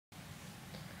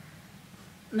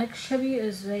Next tribute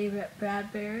is Ray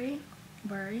Bradbury.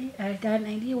 He died in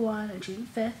 91 on June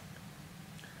 5th.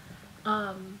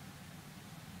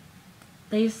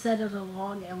 They said it was a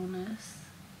long illness.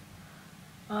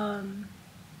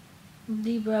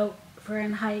 He wrote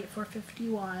Fahrenheit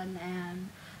 451 and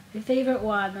my favorite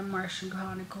one, The Martian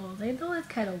Chronicles. I know it's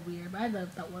kind of weird, but I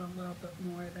love that one a little bit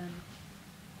more than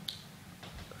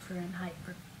Fahrenheit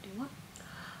 451.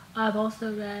 I've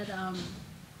also read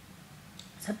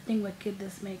Something Wicked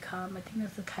This May Come. I think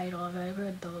that's the title of it. I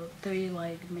read the 3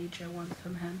 major ones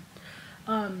from him.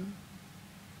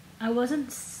 I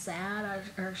wasn't sad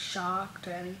or shocked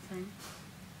or anything.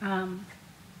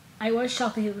 I was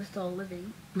shocked that he was still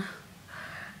living.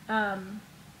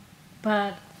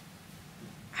 But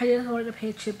I just wanted to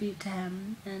pay tribute to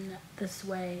him in this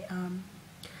way.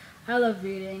 I love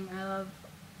reading. I love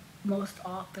most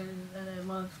authors, and I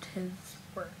loved his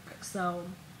work. So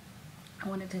I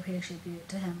wanted to pay tribute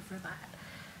to him for that.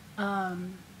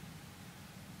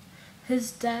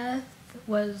 His death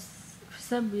was, for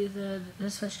some reason,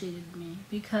 this frustrated me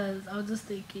because I was just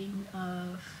thinking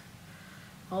of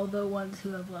all the ones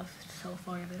who have left so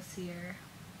far this year,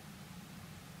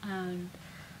 and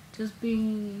just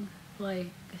being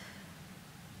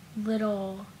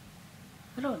little,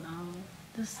 I don't know,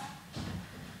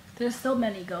 there's so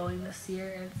many going this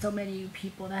year, and so many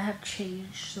people that have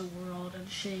changed the world and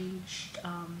changed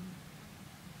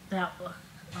the outlook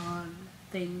on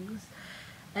things,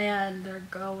 and they're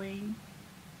going,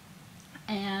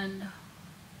 and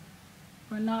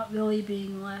we're not really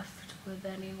being left with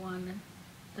anyone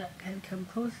that can come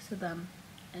close to them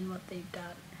and what they've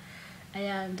done.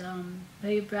 And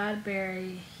Ray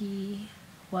Bradbury, he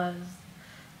was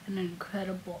an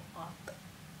incredible author.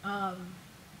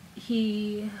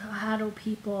 He had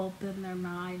people open their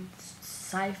minds,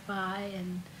 sci-fi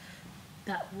and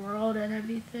that world and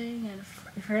everything. And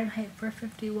Fahrenheit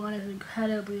 451 is an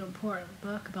incredibly important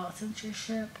book about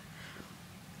censorship,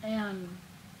 and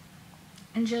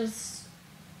just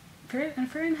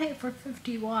Fahrenheit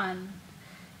 451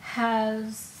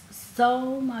 has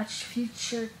so much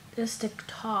futuristic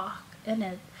talk in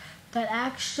it that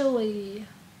actually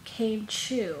came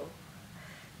true.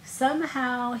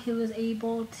 Somehow he was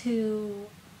able to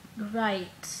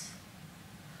write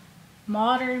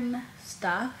modern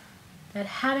stuff that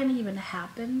hadn't even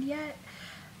happened yet,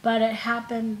 but it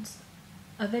happened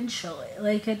eventually.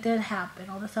 It did happen.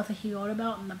 All the stuff that he wrote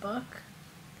about in the book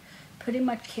pretty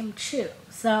much came true.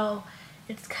 So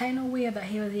it's kind of weird that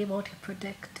he was able to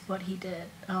predict what he did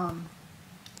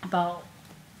about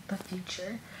the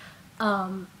future.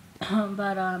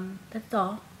 But that's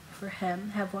all for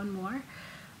him. Have one more.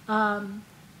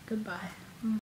 Goodbye.